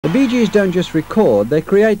The Bee Gees don't just record, they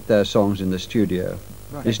create their songs in the studio.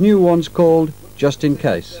 Right. This new one's called Just In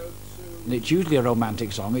Case. It's usually a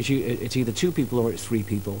romantic song. It's either two people or it's three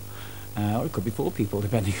people. Or it could be four people,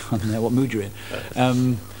 depending on what mood you're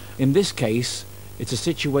in. In this case, it's a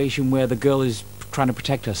situation where the girl is trying to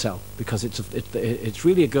protect herself, because it's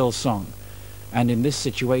really a girl's song. And in this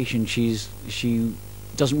situation, she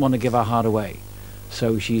doesn't want to give her heart away.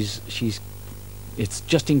 So it's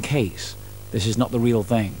just in case. This is not the real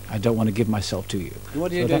thing. I don't want to give myself to you.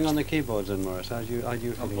 What are you doing on the keyboards then, Maurice? How do you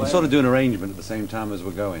feeling? We're sort of doing arrangement at the same time as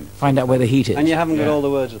we're going. Find out where the heat is. And you haven't got all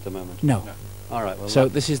the words at the moment? No. All right. Well, so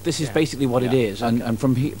this is basically what it is. And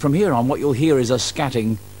from here on, what you'll hear is us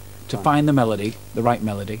scatting to find the melody, the right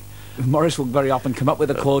melody. Maurice will very often come up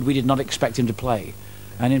with a chord we did not expect him to play.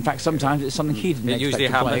 And in fact, sometimes it's something he didn't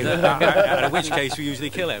expect to play. In which case we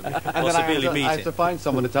usually kill him, or severely beat him. I had to find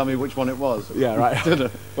someone to tell me which one it was. Yeah,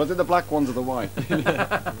 right. Was it the black ones or the white?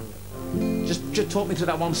 Just talk me through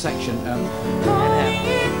that one section. It's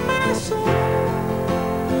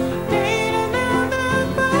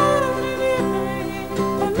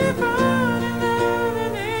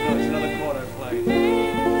another chord I play.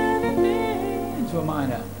 Into a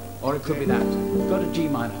minor, or it could be that. Go to G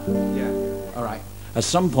minor. Yeah. All right. At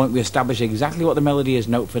some point, we establish exactly what the melody is,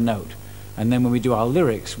 note for note, and then when we do our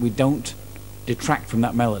lyrics, we don't detract from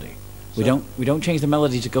that melody. We don't change the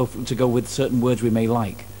melody to go with certain words we may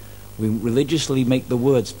like. We religiously make the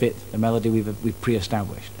words fit the melody we've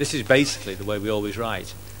pre-established. This is basically the way we always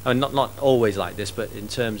write. I mean, not always like this, but in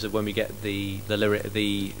terms of when we get the lyric,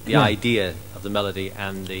 the idea of the melody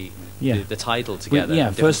and the title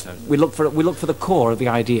together. First we look for the core of the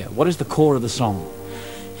idea. What is the core of the song?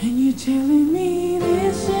 And you're telling me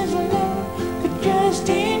this is love, but just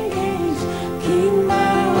in case, keep my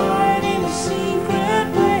heart in a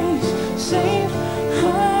secret place, safe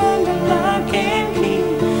under lock and key,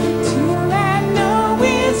 till I know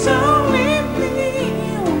it's only me.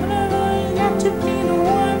 One of us got to be the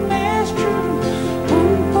one that's true,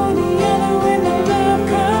 one for the other when the love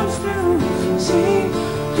comes through. See,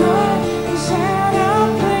 heart is out of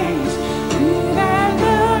place, did I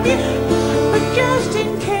love you, but just in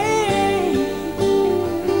case.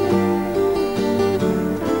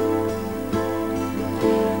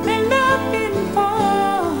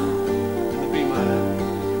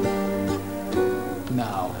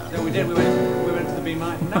 We went to the B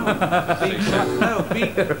minor. No, B flat. No, B.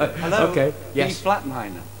 Hello. Okay. Yes. B flat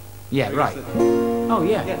minor. Yeah. Right. Oh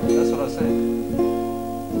yeah. Yeah, that's what I was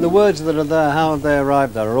saying. the words that are there, how have they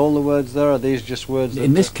arrived there? Are all the words there? Are these just words?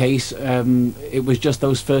 In this case, it was just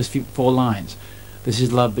those first four lines. This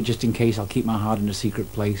is love, but just in case, I'll keep my heart in a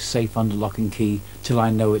secret place, safe under lock and key, till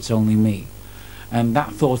I know it's only me. And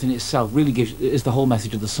that thought in itself really is the whole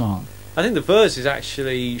message of the song. I think the verse is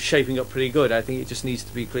actually shaping up pretty good. I think it just needs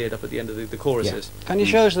to be cleared up at the end of the choruses. Yeah. Can you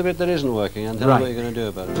show us the bit that isn't working and tell us what you're going to do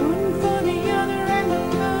about it?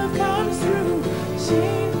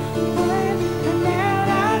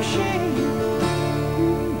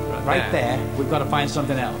 Right there, we've got to find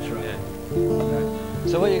something else, right? Yeah.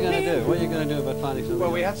 So what are you going to do? What are you going to do about finding something?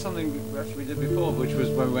 Well, we had something actually we did before, which was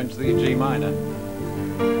when we went to the G minor.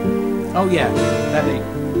 Oh yeah,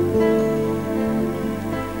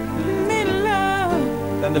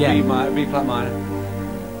 Then the B flat minor.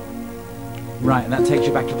 Right, and that takes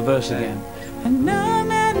you back to the verse again.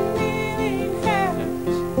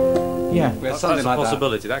 Yeah, We had something That's like a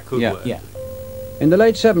possibility. That could work. yeah. In the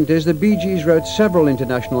late 70s, the Bee Gees wrote several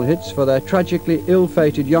international hits for their tragically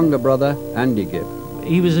ill-fated younger brother, Andy Gibb.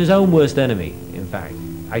 He was his own worst enemy, in fact.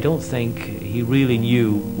 I don't think he really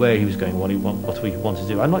knew where he was going, what he wanted to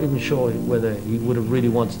do. I'm not even sure whether he would have really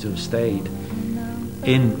wanted to have stayed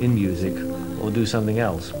in music or do something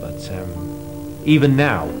else. But even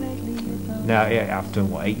now, after,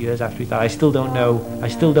 what, 8 years after he died, I still don't know, I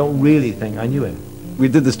still don't really think I knew him. We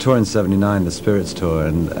did this tour in '79, the Spirits tour,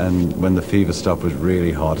 and when the fever stop was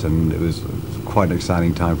really hot, and it was quite an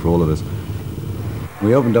exciting time for all of us.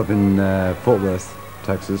 We opened up in Fort Worth,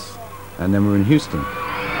 Texas, and then we were in Houston.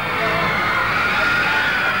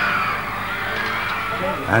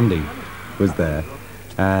 Andy was there,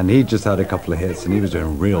 and he just had a couple of hits, and he was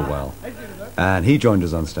doing real well. And he joined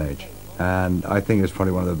us on stage, and I think it was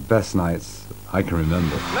probably one of the best nights I can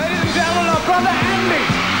remember. Ladies and gentlemen, our brother Andy!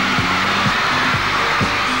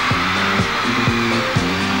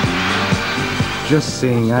 Just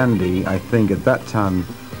seeing Andy, I think at that time,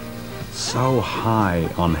 so high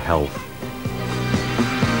on health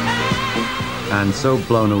and so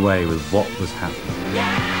blown away with what was happening.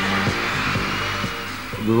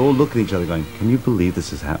 We were all looking at each other going, can you believe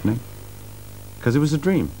this is happening? Because it was a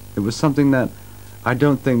dream. It was something that I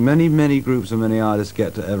don't think many groups or many artists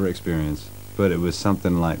get to ever experience, but it was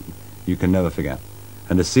something like you can never forget.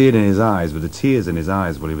 And to see it in his eyes, with the tears in his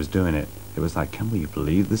eyes while he was doing it, it was like, can we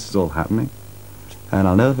believe this is all happening? And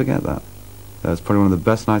I'll never forget that. That was probably one of the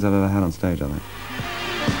best nights I've ever had on stage, I think.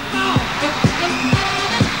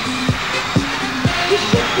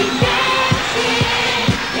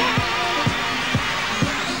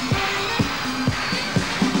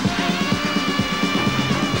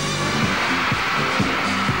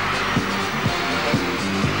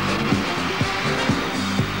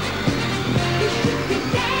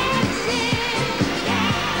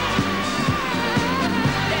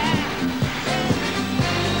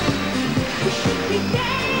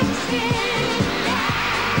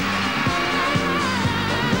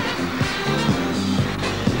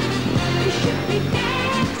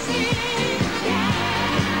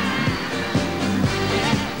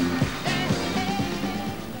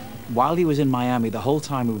 While he was in Miami, the whole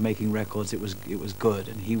time we were making records, it was good,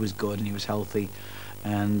 and he was good, and he was healthy,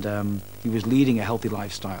 and he was leading a healthy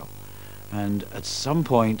lifestyle. And at some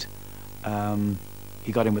point,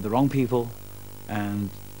 he got in with the wrong people, and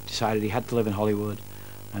decided he had to live in Hollywood,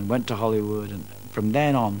 and went to Hollywood, and from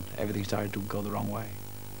then on, everything started to go the wrong way.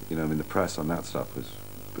 You know, I mean, the press on that stuff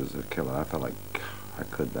was a killer. I felt like, how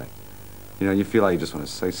could they? You know, you feel like you just want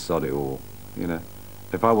to say sod it all, you know.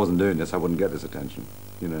 If I wasn't doing this, I wouldn't get this attention,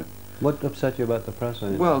 you know. What upset you about the press?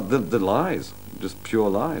 Well, the lies, just pure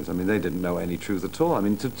lies. I mean, they didn't know any truth at all. I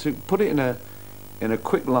mean, to put it in a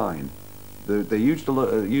quick line, they used a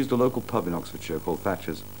local pub in Oxfordshire called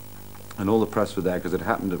Thatcher's, and all the press were there because it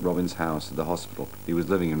happened at Robin's house at the hospital. He was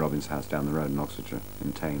living in Robin's house down the road in Oxfordshire,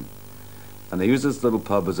 in Tame. And they used this little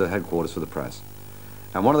pub as a headquarters for the press.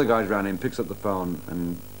 And one of the guys ran in, picks up the phone,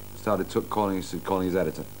 and started calling his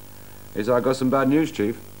editor. He said, "I got some bad news,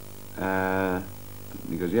 Chief."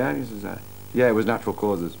 He goes, "Yeah?" He says, "Yeah, it was natural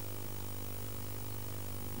causes."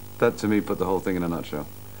 That, to me, put the whole thing in a nutshell.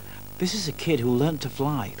 This is a kid who learnt to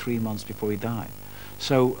fly 3 months before he died.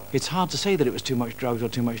 So it's hard to say that it was too much drugs or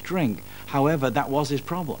too much drink. However, that was his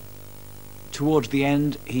problem. Towards the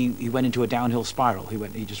end, he went into a downhill spiral.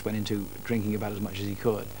 He just went into drinking about as much as he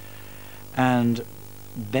could. And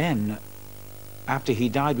then, after he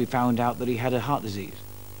died, we found out that he had a heart disease,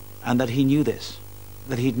 and that he knew this,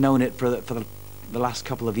 that he'd known it for the last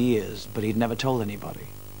couple of years, but he'd never told anybody.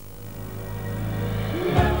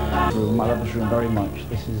 I love this room very much.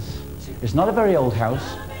 It's not a very old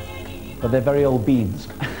house, but they're very old beams.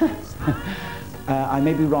 I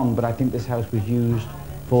may be wrong, but I think this house was used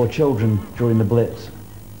for children during the Blitz.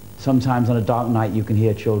 Sometimes on a dark night you can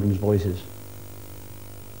hear children's voices.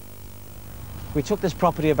 We took this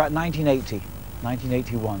property about 1980,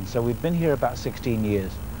 1981, so we've been here about 16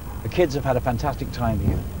 years. The kids have had a fantastic time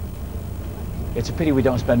here. It's a pity we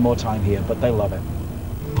don't spend more time here, but they love it.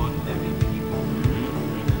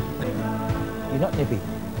 You're not nippy.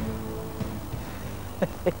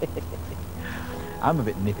 I'm a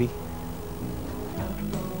bit nippy.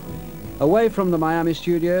 Away from the Miami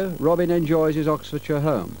studio, Robin enjoys his Oxfordshire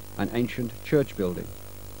home, an ancient church building.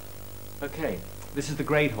 Okay, this is the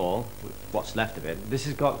Great Hall, what's left of it. This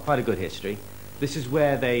has got quite a good history. This is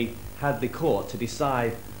where they had the court to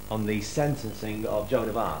decide on the sentencing of Joan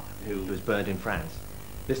of Arc, who was burned in France.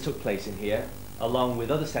 This took place in here, along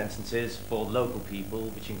with other sentences for local people,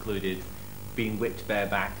 which included being whipped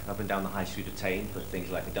bareback up and down the high street of Tame for things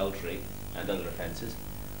like adultery and other offences.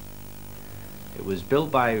 It was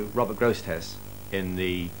built by Robert Grosseteste in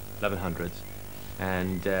the 1100s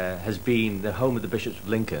and has been the home of the bishops of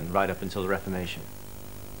Lincoln right up until the Reformation.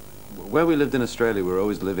 Where we lived in Australia, we were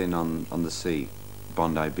always living on the sea,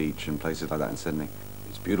 Bondi Beach and places like that in Sydney.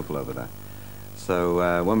 It's beautiful over there.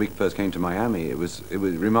 So when we first came to Miami, it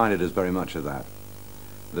reminded us very much of that.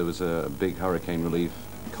 There was a big hurricane relief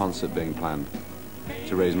concert being planned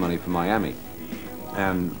to raise money for Miami,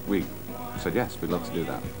 and we said yes, we'd love to do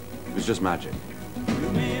that. It was just magic.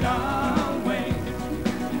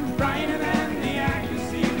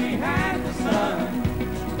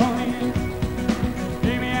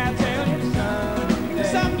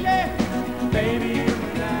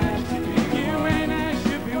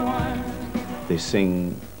 They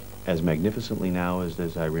sing as magnificently now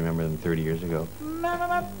as I remember them 30 years ago.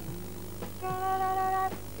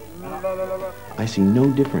 I see no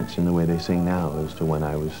difference in the way they sing now as to when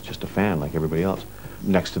I was just a fan like everybody else.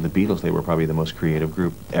 Next to the Beatles, they were probably the most creative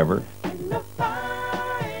group ever.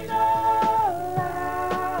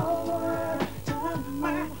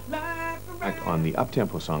 On the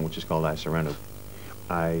up-tempo song, which is called I Surrender,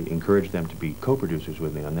 I encouraged them to be co-producers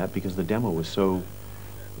with me on that because the demo was so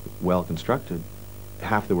well constructed,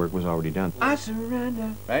 half the work was already done. I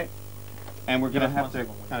surrender. Right? And we're going to have to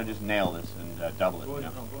kind of just nail this and double it, you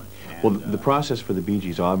know. Well, the process for the Bee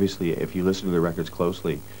Gees, obviously, if you listen to the records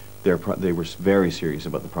closely, they were very serious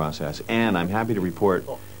about the process. And I'm happy to report,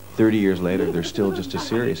 30 years later, they're still just as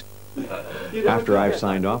serious. After I've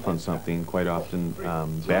signed off on something, quite often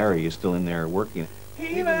Barry is still in there working.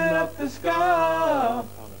 He lit up the sky.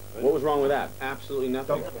 What was wrong with that? Absolutely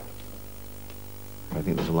nothing. I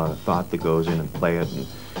think there's a lot of thought that goes in and play it and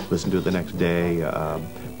listen to it the next day,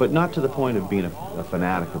 but not to the point of being a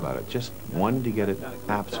fanatic about it. Just wanting to get it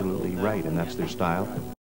absolutely right, and that's their style.